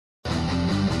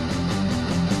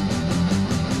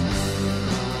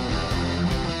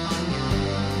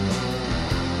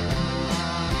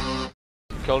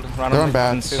killed. They're on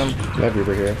bats. They have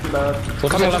Uber here.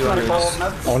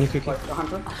 Only cookie.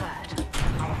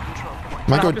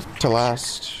 Might go to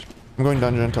last. I'm going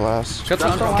dungeon to last. Get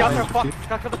there, fuck.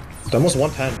 It's almost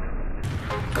 110.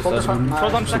 Close on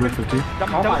second.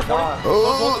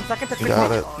 Oh,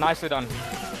 got it. Nicely done.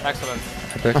 Excellent.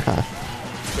 Good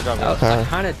job. I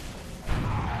kind of.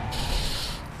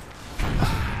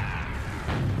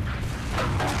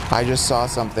 I just saw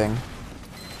something.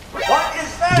 What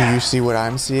is that? Do you see what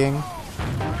I'm seeing?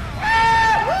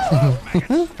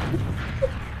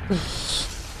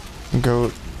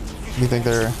 Goat. You think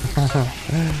they're...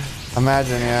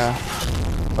 Imagine, yeah.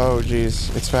 Oh,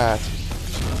 jeez. It's fat.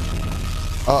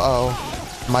 Uh-oh.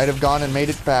 Might have gone and made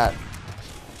it fat.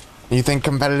 You think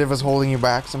competitive is holding you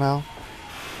back somehow?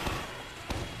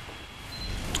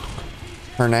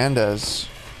 Hernandez.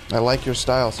 I like your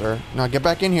style, sir. Now get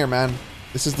back in here, man.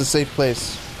 This is the safe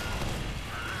place.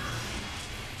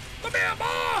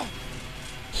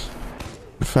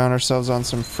 We found ourselves on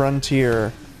some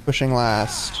frontier, pushing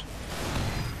last.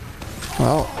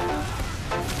 Well,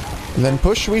 then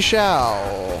push we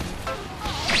shall.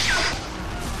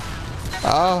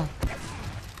 Ah.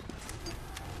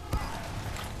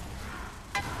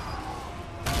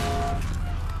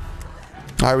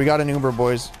 Alright, we got an Uber,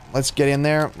 boys. Let's get in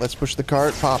there. Let's push the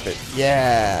cart. Pop it.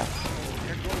 Yeah.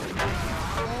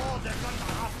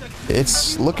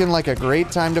 It's looking like a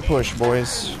great time to push,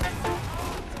 boys.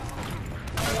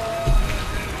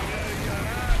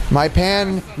 My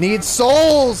pan needs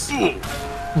souls!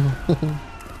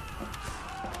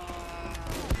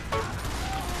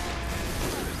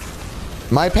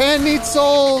 My pan needs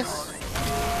souls!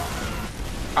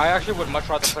 I actually would much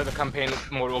rather play the campaign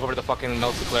mode over the fucking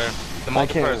multiplayer. The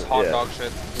multiplayer is hot dog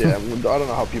shit. Yeah, I don't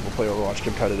know how people play Overwatch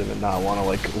competitive and not want to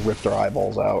like rip their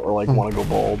eyeballs out or like want to go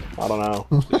bold. I don't know.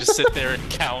 They just sit there and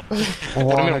count.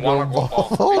 Wanna go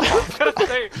bald. I was gonna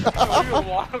say, you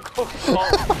wanna go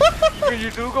bald.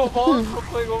 You do go bald for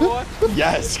playing Overwatch?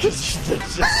 Yes, because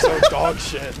it's just so dog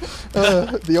shit.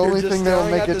 The only thing that'll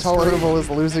make it tolerable is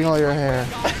losing all your hair.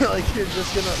 Like you're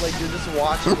just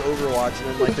watching Overwatch and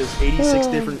then like there's 86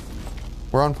 different.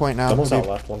 We're on point now. Almost out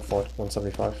left.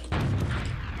 175.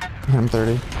 I'm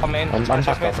 30. I'm in. I'm Got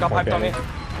stuck piped on me.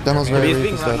 Demo's very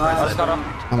weak. He's dead.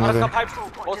 I'm leaving.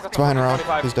 It's behind rock.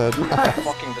 He's dead.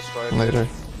 Fucking destroyed. Later.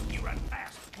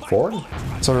 Forward?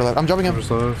 Soda left. I'm jumping him.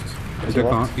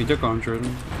 He took on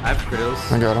Jordan. I have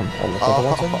Kritz. I got him.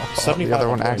 Oh, the other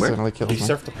one accidentally killed He me.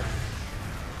 surfed the...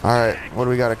 Alright, what do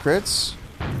we got? A Kritz?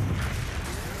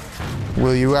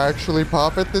 Will you actually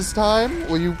pop it this time?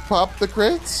 Will you pop the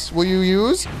Kritz? Will you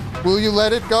use? Will you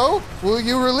let it go? Will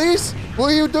you release?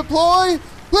 Will you deploy?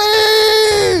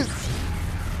 Please!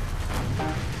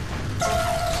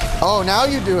 Oh, now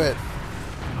you do it.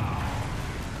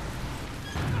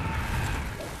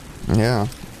 Yeah.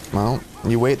 Well,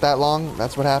 you wait that long,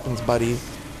 that's what happens, buddy.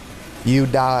 You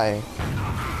die.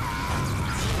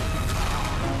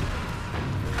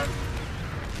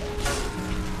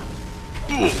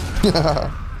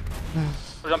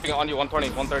 We're jumping on you, 120,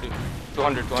 130,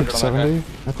 200, 200 Took on 70, that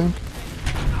I think.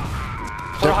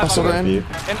 guy. Yep, Soda in.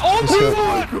 And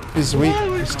oh, He's weak.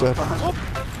 He's dead.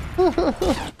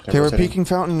 Okay, we're peeking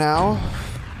fountain now.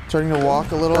 Starting to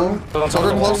walk a little.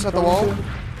 Soldier close at the wall.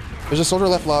 There's a soldier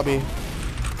left lobby.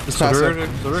 He's passive.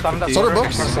 Soldier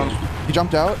books. He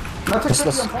jumped out.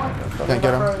 Can't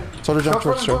get him. Soldier jumped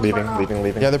towards choke. Leaving.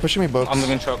 Yeah, they're pushing me books. I'm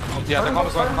leaving choke. Yeah, they're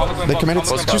combo's They committed.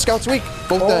 2 scouts weak.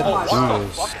 Both dead.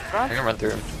 I can run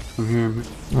through him.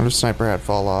 What if sniper had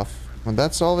fall off? Would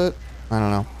that solve it? I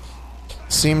don't know.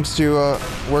 Seems to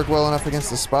work well enough against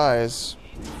the spies.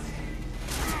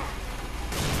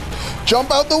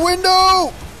 Jump out the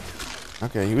window!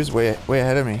 Okay, he was way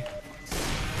ahead of me.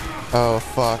 Oh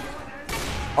fuck.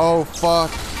 Oh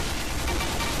fuck.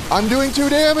 I'm doing 2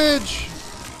 damage!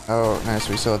 Oh, nice.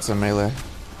 We still had some melee.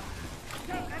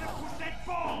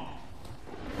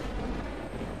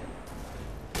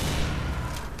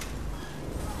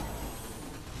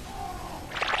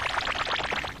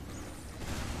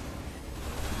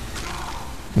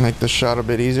 Make the shot a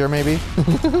bit easier, maybe?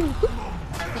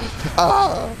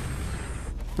 Ah!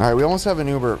 Alright, we almost have an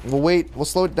Uber. We'll wait. We'll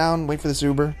slow it down. Wait for this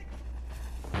Uber.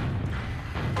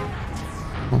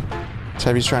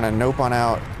 Heavy's trying to nope on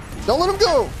out. Don't let him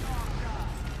go!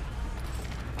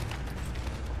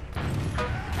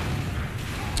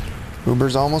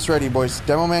 Uber's almost ready, boys.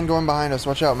 Demo man going behind us.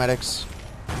 Watch out, medics.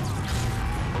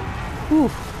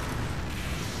 Whew.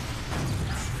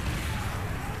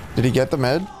 Did he get the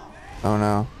med? Oh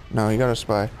no. No, he got a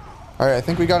spy. Alright, I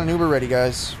think we got an Uber ready,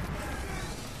 guys.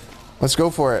 Let's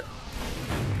go for it.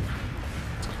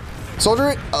 Soldier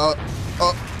it!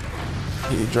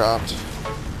 He dropped.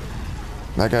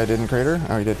 That guy didn't crater?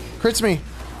 Oh, he did. Crits me!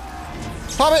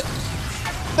 Pop it!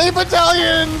 They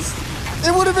battalions!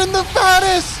 It would have been the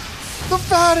fattest! The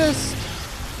fattest!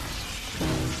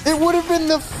 It would have been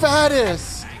the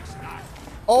fattest!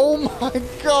 Oh my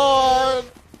god!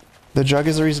 The jug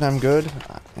is the reason I'm good?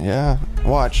 Yeah.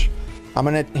 Watch. I'm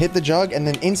gonna hit the jug and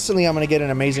then instantly I'm gonna get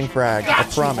an amazing frag. I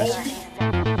promise.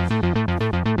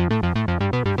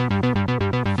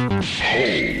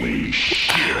 Holy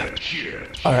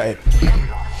shit. Alright.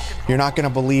 You're not gonna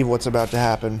believe what's about to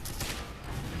happen.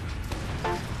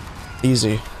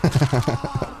 Easy.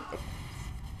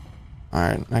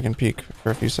 Alright, I can peek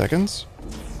for a few seconds.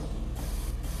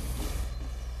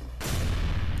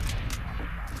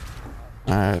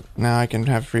 Alright, now I can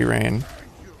have free reign.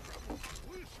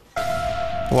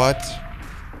 What?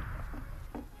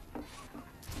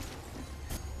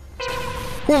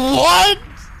 What?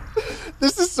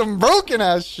 This is some broken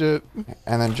ass shit.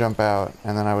 And then jump out,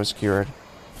 and then I was cured.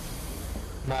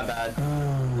 My bad.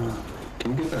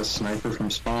 Can you get that sniper from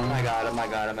spawn? Oh my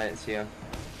god, I didn't see him.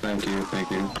 Thank you, thank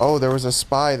you. Oh, there was a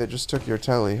spy that just took your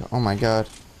telly. Oh my god.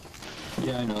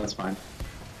 Yeah, I know, that's fine.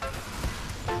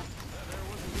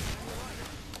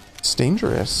 It's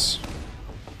dangerous.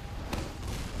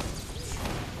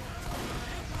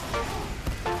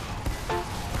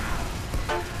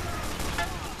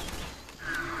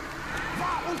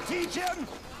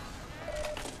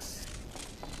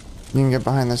 You can get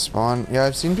behind the spawn. Yeah,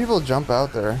 I've seen people jump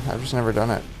out there. I've just never done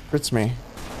it. Crits me.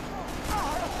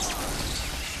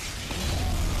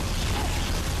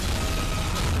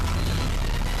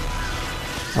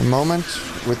 A moment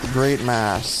with great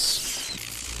mass.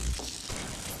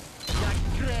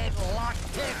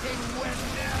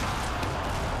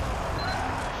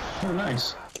 Oh,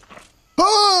 nice.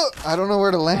 Oh, I don't know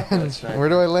where to land. Where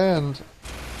do I land?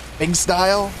 Big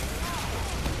style?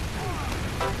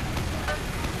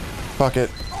 Fuck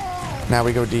it. Now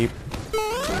we go deep.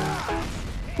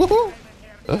 Woohoo!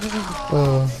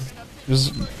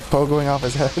 Just pogoing off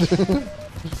his head.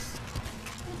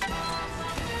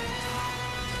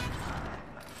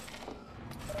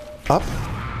 Up.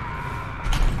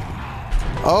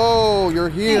 Oh, you're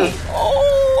here.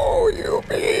 Oh, you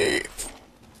beat.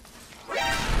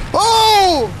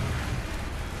 Oh!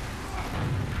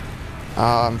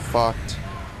 I'm fucked.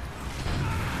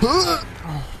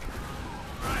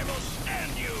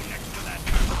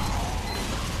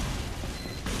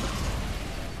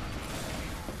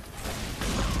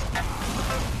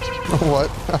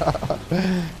 What?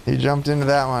 He jumped into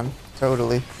that one.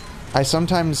 Totally. I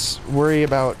sometimes worry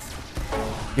about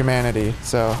humanity,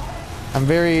 so I'm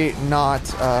very not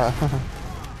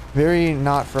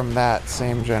from that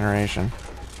same generation.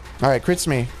 Alright, crits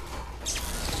me.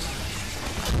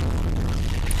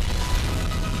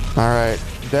 Alright,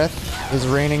 death is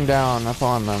raining down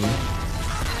upon them.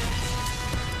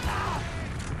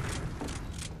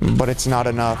 But it's not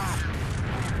enough.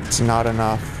 It's not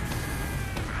enough.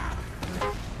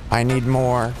 I need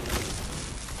more.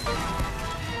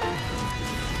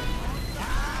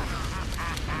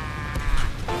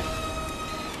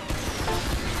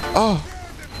 Oh,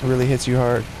 it really hits you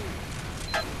hard.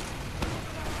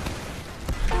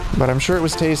 But I'm sure it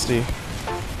was tasty.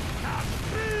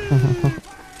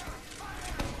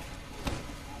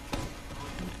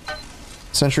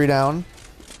 Sentry down.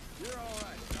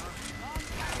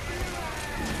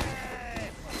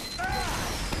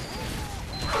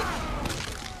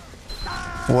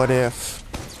 What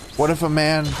if a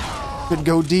man could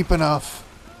go deep enough?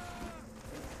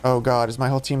 Oh god, is my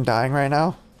whole team dying right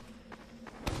now?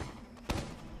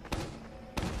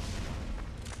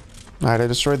 Alright, I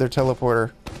destroyed their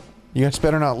teleporter. You guys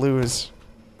better not lose.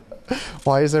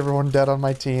 Why is everyone dead on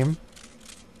my team?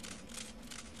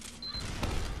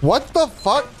 What the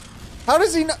fuck? How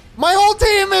does he know? My whole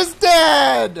team is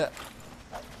dead!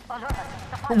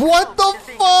 What the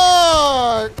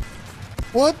fuck?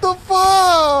 What the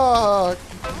fuck?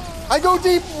 I go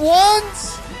deep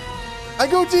once? I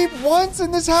go deep once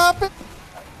and this happened?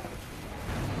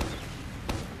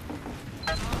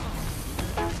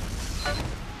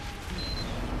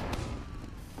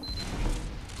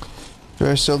 Do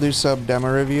I still do sub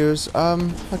demo reviews?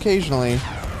 Occasionally.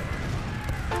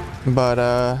 But,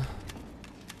 I've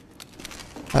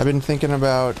been thinking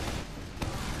about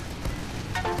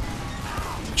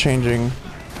changing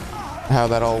how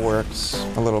that all works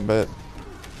a little bit.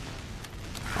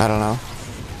 I don't know.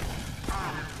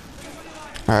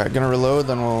 Alright, gonna reload,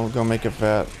 then we'll go make it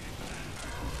fat.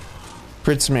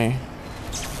 Crits me.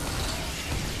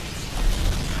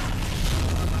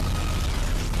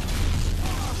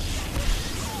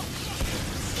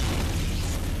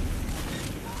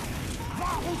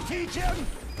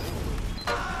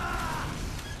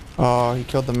 Oh, he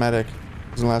killed the medic.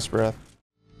 His last breath.